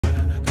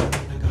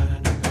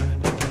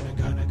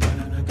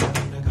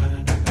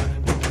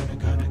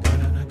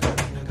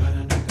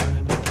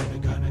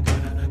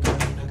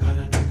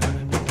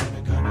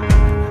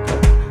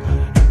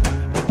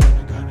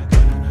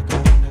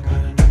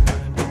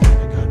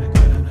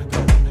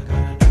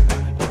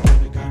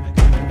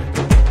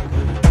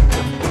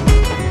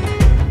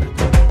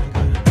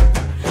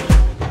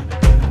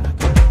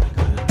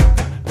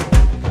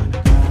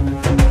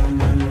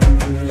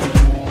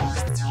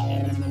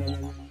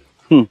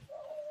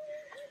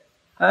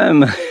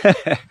Um,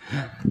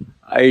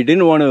 I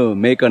didn't want to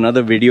make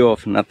another video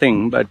of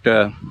nothing, but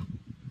I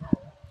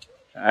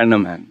don't know,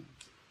 man.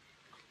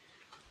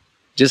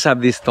 Just have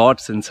these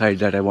thoughts inside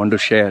that I want to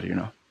share,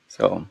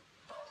 So,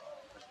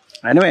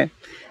 anyway,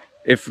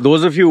 if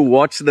those of you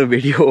watch the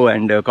video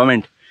and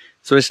comment,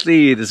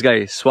 especially this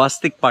guy,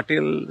 Swastik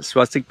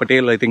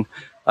Patel, I think,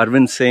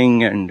 Arvind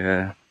Singh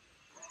and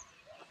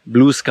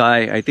Blue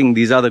Sky, I think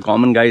these are the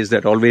common guys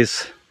that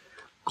always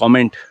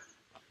comment.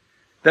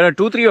 There are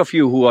 2-3 of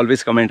you who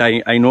always comment.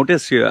 I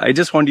notice here, I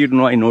just want you to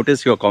know, I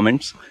notice your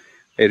comments.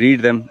 I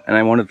read them and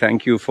I want to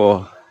thank you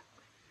for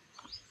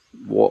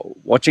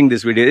watching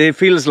this video. It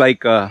feels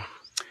like I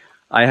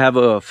have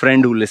a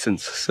friend who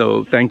listens.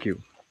 So thank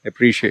you. I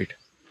appreciate.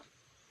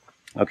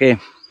 Okay.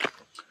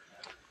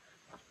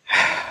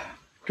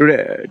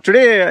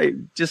 Today I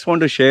just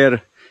want to share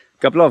a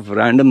couple of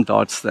random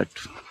thoughts that,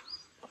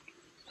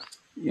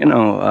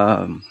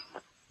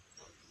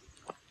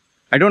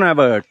 I don't have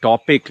a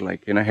topic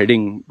like,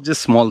 heading,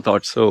 just small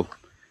thoughts. So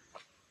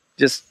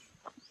just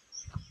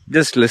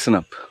listen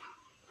up.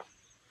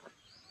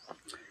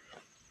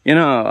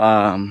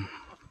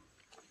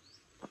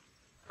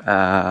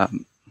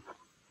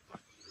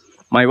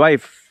 My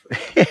wife,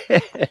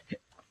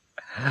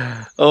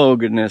 oh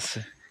goodness.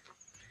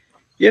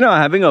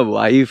 Having a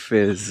wife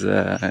is,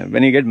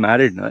 when you get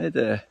married, no,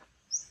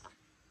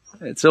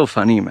 it's so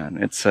funny, man.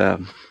 It's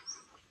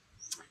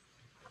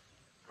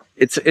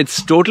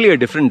totally a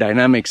different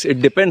dynamics.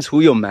 It depends who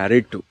you're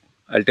married to.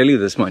 I'll tell you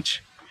this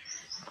much.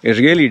 It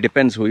really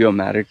depends who you're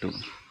married to.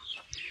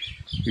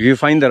 If you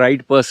find the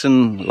right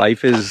person,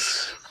 life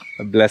is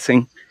a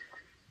blessing.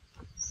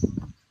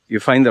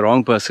 You find the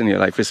wrong person, your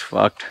life is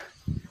fucked.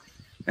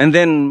 And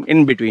then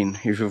in between,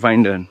 if you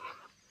find an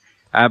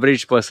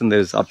average person,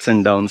 there's ups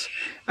and downs.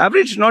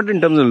 Average not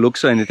in terms of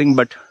looks or anything,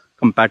 but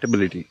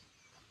compatibility.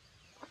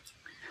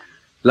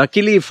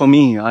 Luckily for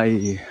me,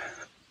 I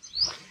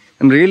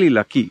am really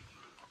lucky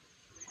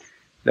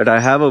that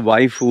I have a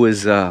wife who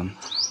is so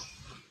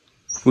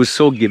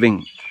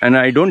giving. And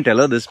I don't tell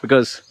her this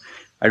because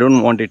I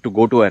don't want it to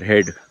go to her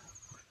head.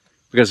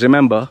 Because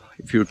remember,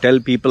 if you tell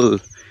people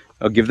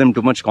or give them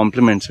too much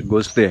compliments, it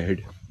goes to their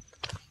head.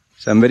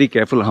 So I'm very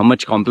careful how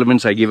much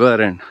compliments I give her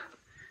and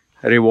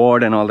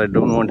reward and all that.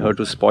 Don't want her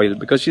to spoil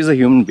because she's a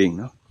human being.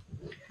 No?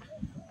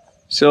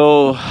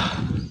 So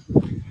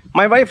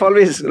my wife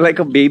always, like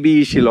a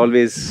baby, she'll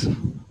always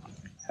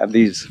have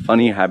these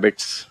funny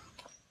habits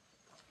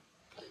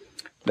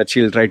that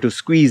she'll try to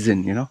squeeze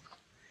in,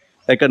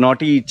 like a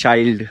naughty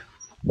child,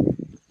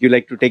 you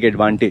like to take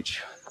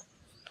advantage.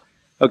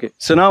 Okay,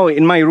 so now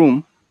in my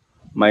room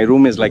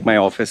is like my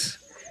office.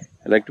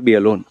 I like to be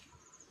alone.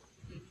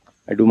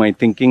 I do my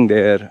thinking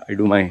there. I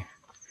do my,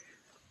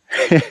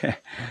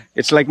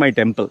 it's like my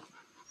temple.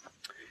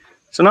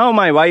 So now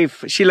my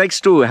wife, she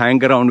likes to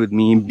hang around with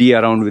me, be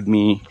around with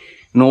me,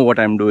 know what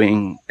I'm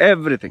doing,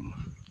 everything.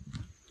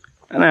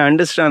 And I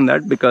understand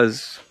that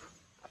because,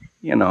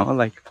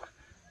 like,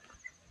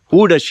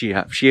 who does she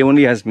have? She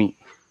only has me.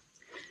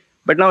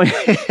 But now,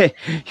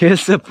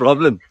 here's the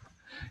problem.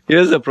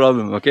 Here's the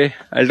problem, okay?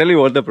 I'll tell you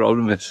what the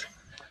problem is.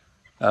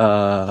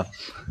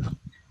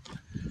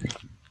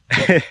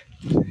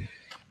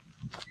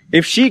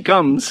 If she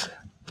comes,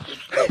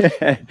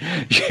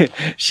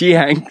 she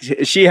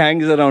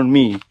hangs around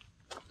me.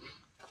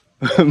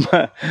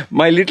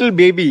 My little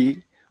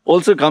baby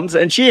also comes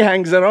and she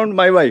hangs around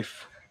my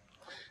wife.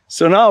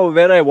 So now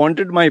where I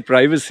wanted my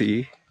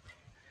privacy,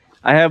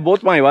 I have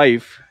both my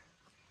wife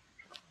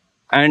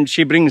and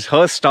she brings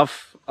her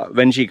stuff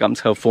when she comes,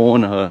 her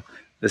phone,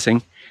 this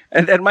thing.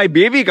 And then my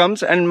baby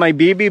comes and my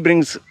baby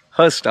brings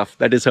her stuff.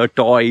 That is her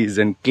toys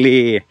and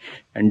clay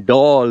and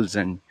dolls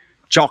and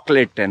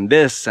chocolate and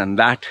this and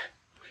that.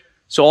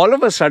 So all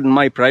of a sudden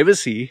my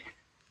privacy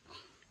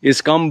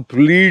is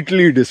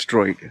completely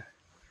destroyed.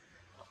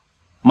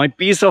 My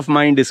peace of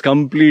mind is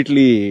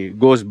completely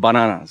goes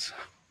bananas.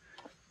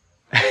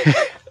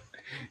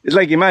 It's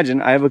like,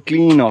 imagine, I have a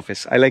clean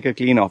office. I like a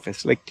clean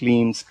office, like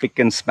clean, spick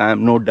and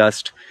span, no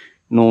dust,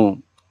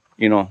 no,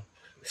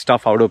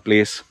 stuff out of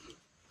place.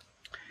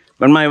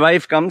 But my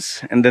wife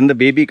comes and then the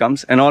baby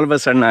comes and all of a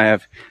sudden I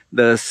have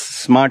the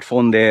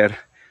smartphone there.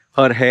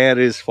 Her hair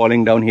is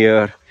falling down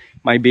here.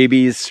 My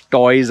baby's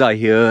toys are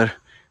here.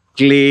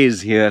 Clay is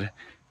here.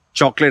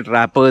 Chocolate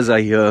wrappers are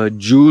here.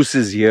 Juice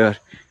is here.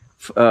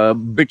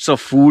 Bits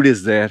of food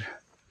is there.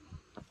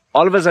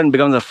 All of a sudden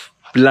becomes a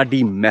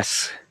bloody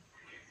mess.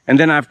 And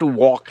then I have to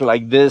walk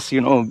like this,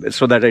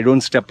 so that I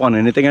don't step on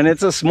anything. And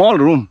it's a small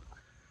room.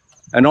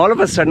 And all of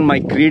a sudden my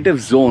creative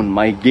zone,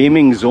 my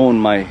gaming zone,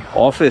 my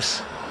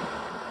office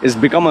is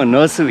become a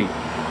nursery.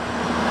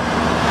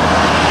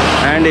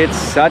 And it's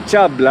such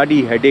a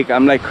bloody headache.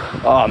 I'm like,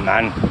 oh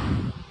man.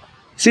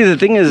 See, the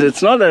thing is,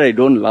 it's not that I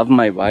don't love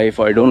my wife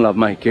or I don't love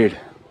my kid.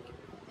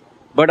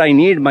 But I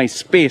need my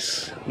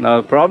space. Now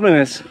the problem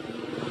is,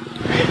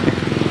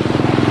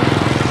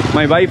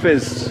 my wife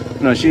is,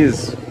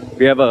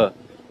 we have a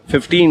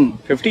 15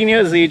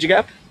 years age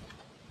gap.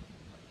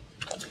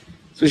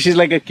 So she's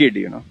like a kid,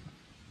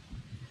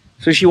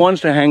 So she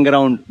wants to hang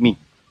around me.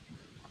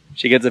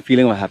 she gets a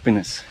feeling of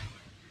happiness.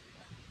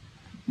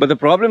 But the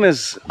problem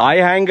is, I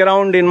hang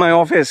around in my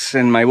office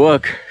and my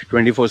work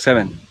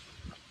 24/7.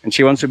 And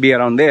she wants to be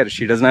around there.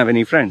 She doesn't have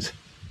any friends.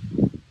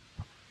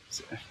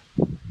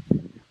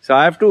 So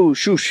I have to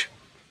shush,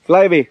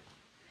 fly away.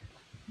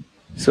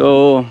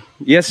 So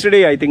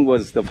yesterday, I think,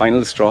 was the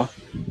final straw.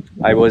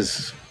 I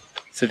was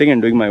sitting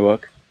and doing my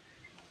work.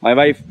 My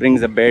wife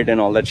brings a bed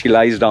and all that. She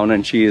lies down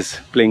and she is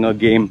playing a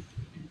game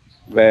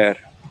where,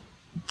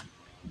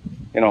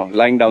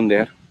 lying down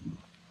there,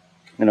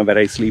 where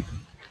I sleep.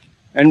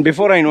 And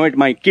before I know it,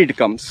 my kid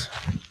comes.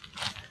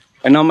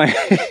 And now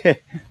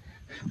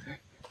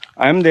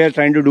I'm there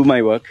trying to do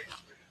my work.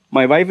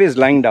 My wife is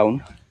lying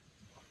down.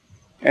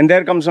 And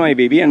there comes my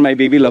baby, and my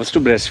baby loves to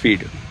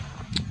breastfeed.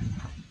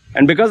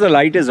 And because the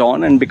light is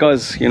on and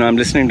because, I'm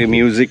listening to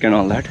music and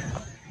all that,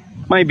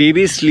 my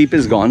baby's sleep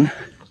is gone.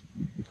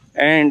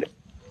 And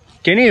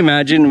can you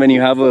imagine when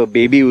you have a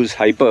baby who's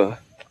hyper,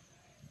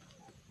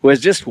 who has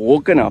just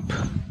woken up?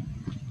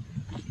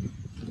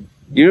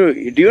 Do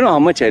you know how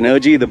much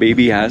energy the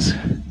baby has?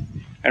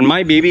 And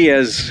my baby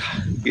is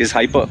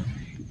hyper.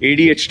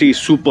 ADHD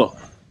super.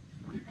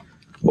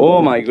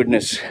 Oh my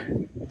goodness.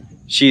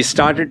 She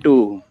started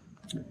to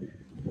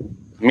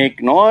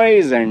make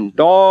noise and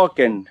talk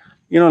and,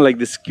 like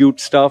this cute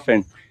stuff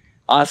and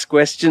ask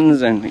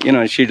questions and,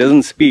 she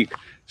doesn't speak.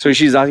 So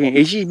she's asking,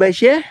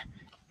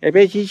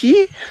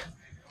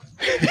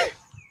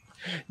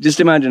 just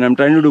imagine, I'm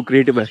trying to do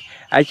creative.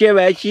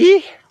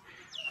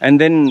 And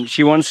then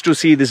she wants to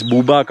see this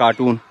Booba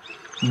cartoon.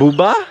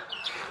 Booba?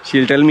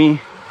 She'll tell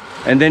me.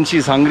 And then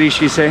she's hungry.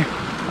 She say,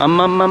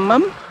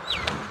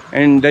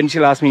 and then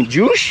she'll ask me,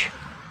 juice?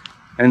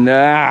 And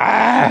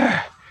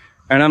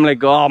I'm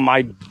like, oh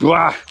my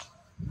God.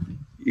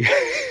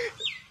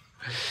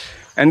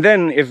 And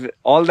then if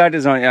all that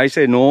is on, I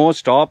say, no,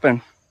 stop.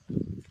 And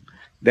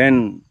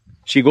then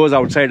she goes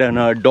outside in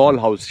her doll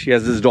house. She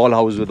has this doll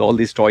house with all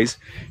these toys.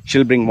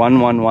 She'll bring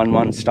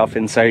one stuff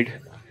inside.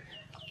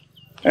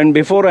 And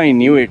before I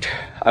knew it,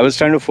 I was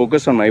trying to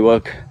focus on my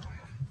work.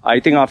 I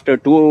think after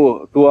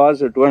 2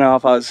 hours or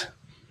 2.5 hours,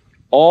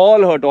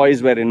 all her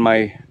toys were in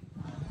my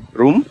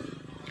room.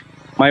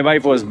 My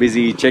wife was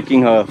busy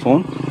checking her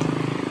phone.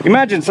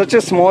 Imagine such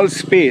a small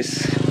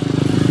space,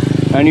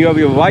 and you have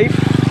your wife,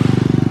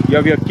 you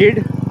have your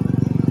kid,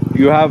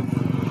 you have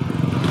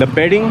the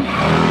bedding,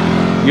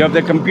 you have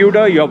the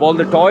computer, you have all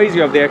the toys,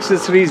 you have the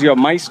accessories, you have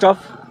my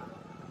stuff.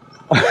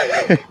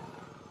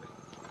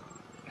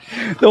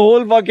 The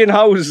whole fucking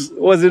house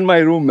was in my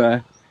room,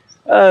 man.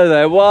 I was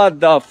like, what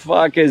the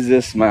fuck is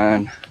this,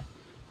 man?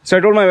 So I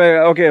told my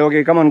wife,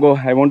 okay, come on, go.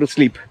 I want to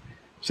sleep.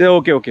 She said,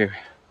 okay.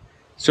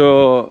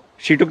 So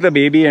she took the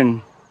baby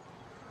and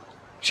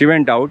she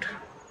went out.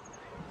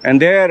 And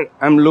there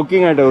I'm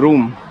looking at a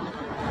room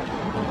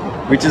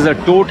which is a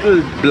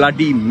total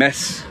bloody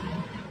mess.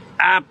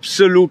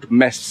 Absolute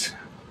mess.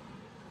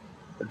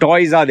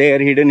 Toys are there,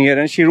 hidden here.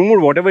 And she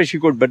removed whatever she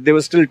could, but there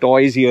were still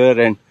toys here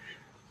and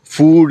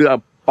food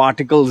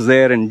particles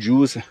there and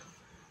juice.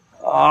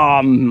 Like,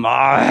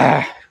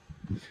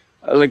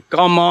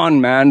 come on,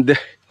 man.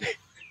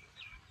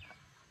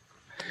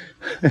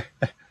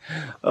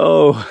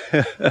 Oh.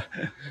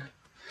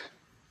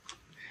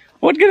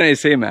 What can I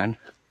say, man?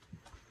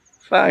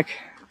 Fuck.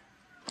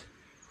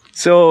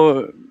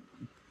 So,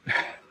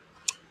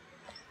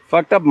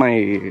 fucked up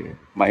my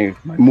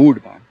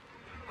mood, man.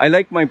 I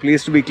like my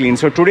place to be clean.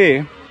 So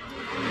today,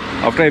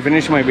 after I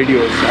finish my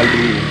videos, I'll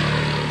be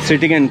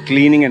sitting and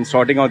cleaning and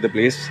sorting out the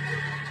place.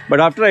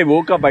 But after I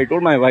woke up, I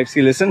told my wife,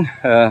 see, listen,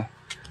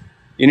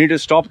 you need to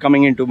stop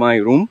coming into my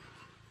room.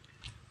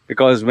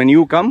 Because when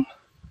you come,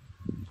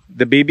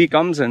 the baby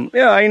comes and,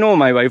 yeah, I know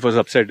my wife was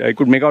upset. I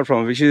could make out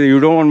from her. She said, you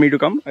don't want me to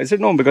come? I said,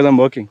 no, because I'm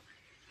working.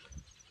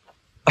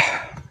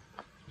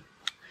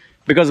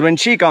 Because when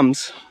she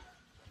comes,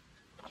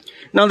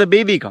 now the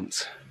baby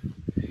comes.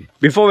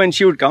 Before, when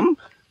she would come,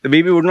 the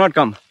baby would not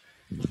come.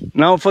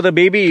 Now for the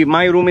baby,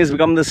 my room has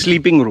become the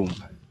sleeping room.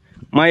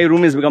 My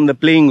room has become the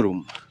playing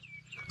room.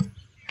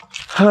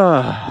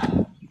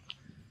 I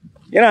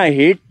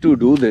hate to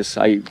do this.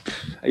 I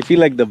feel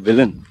like the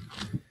villain.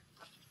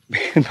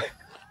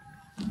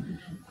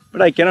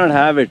 But I cannot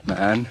have it,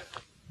 man.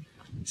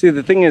 See,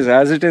 the thing is,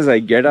 as it is, I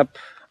get up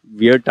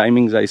weird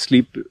timings. I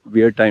sleep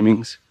weird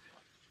timings.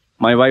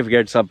 My wife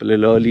gets up a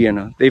little early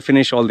and they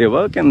finish all their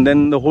work. And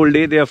then the whole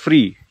day they are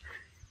free.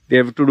 They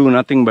have to do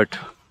nothing but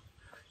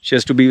she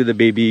has to be with the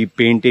baby,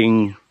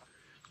 painting,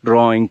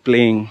 drawing,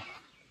 playing.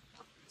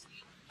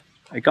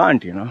 I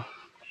can't,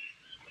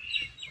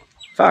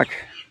 Fuck.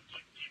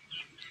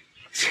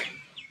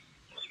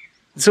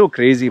 It's so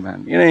crazy,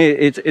 man.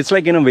 It's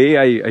like, in a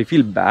way, I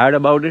feel bad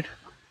about it.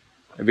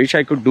 I wish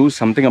I could do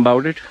something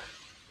about it.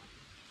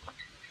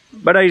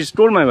 But I just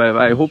told my wife,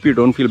 I hope you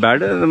don't feel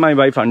bad. And my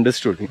wife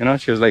understood,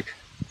 She was like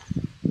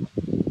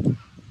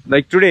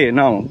today,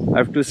 now, I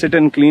have to sit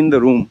and clean the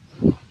room.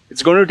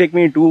 It's going to take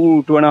me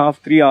 2.5,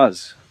 3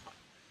 hours.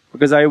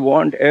 Because I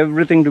want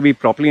everything to be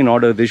properly in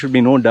order. There should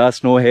be no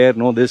dust, no hair,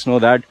 no this, no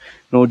that,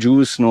 no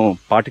juice, no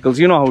particles.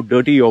 You know how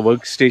dirty your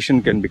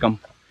workstation can become.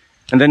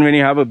 And then when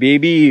you have a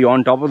baby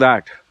on top of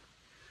that,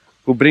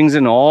 who brings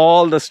in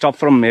all the stuff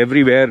from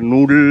everywhere,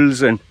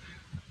 noodles and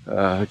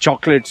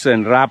chocolates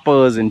and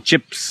wrappers and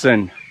chips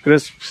and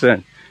crisps,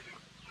 and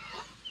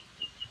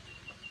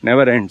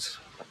never ends.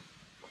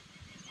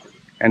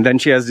 And then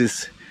she has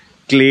this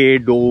clay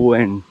dough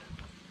and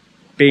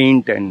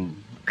paint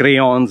and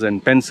crayons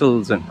and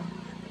pencils and,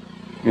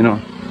 you know.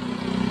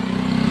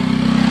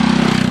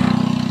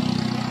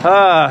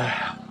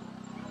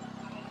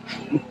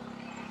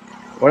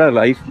 What a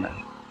life, man.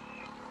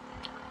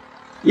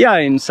 Yeah,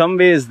 in some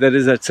ways there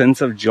is that sense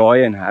of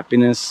joy and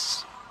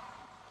happiness.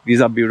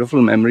 These are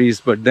beautiful memories,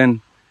 but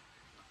then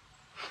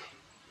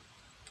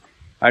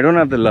I don't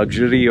have the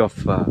luxury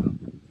of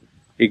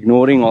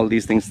ignoring all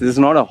these things. This is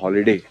not a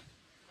holiday.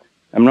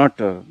 I'm not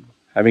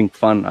having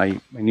fun. I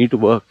need to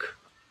work.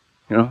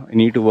 You know, I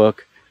need to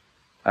work.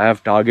 I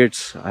have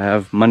targets. I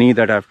have money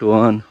that I have to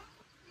earn.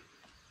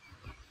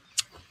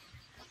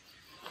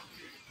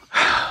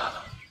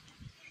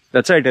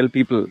 That's why I tell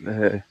people,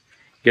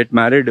 get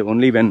married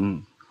only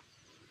when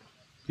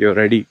you're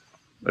ready.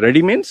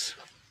 Ready means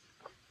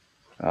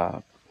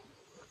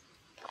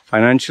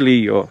financially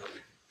you're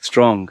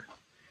strong.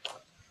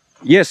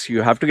 Yes,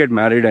 you have to get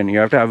married and you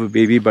have to have a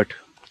baby, but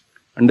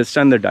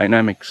understand the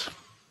dynamics.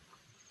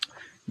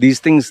 These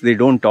things they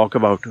don't talk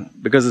about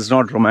because it's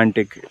not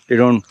romantic. They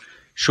don't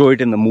show it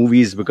in the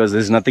movies because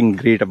there's nothing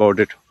great about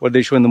it. What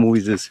they show in the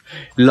movies is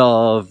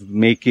love,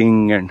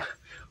 making, and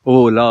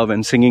love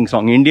and singing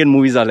song. Indian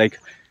movies are like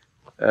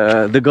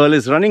the girl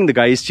is running, the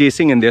guy is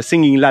chasing, and they're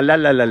singing la la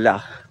la la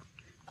la.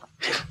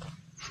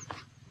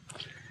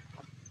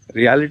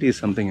 Reality is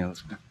something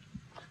else.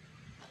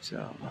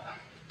 So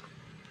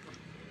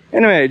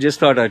anyway, I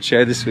just thought I'd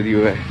share this with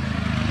you.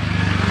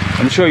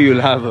 I'm sure you'll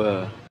have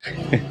a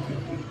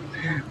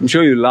I'm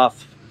sure you'll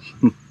laugh.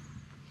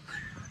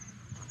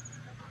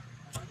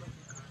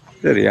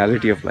 The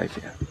reality of life,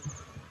 yeah.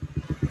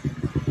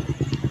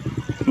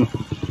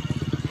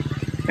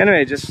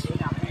 Anyway, just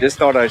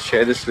thought I'd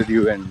share this with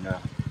you, and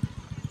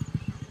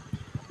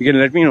you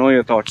can let me know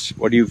your thoughts.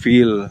 What do you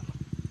feel?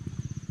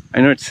 I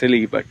know it's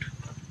silly, but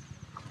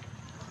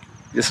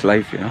just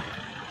life, you know.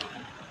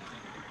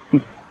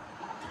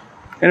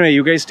 Anyway,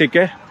 you guys take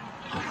care.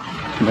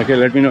 Okay,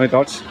 let me know your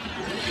thoughts.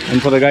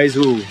 And for the guys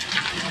who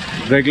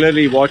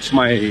regularly watch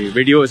my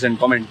videos and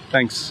comment,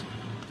 thanks.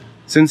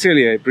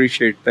 Sincerely, I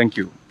appreciate. Thank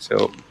you.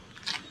 So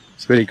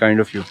it's very kind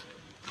of you.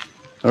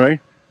 All right.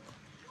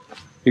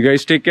 You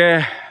guys take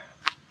care.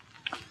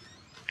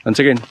 Once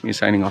again, me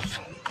signing off.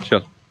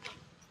 Sure.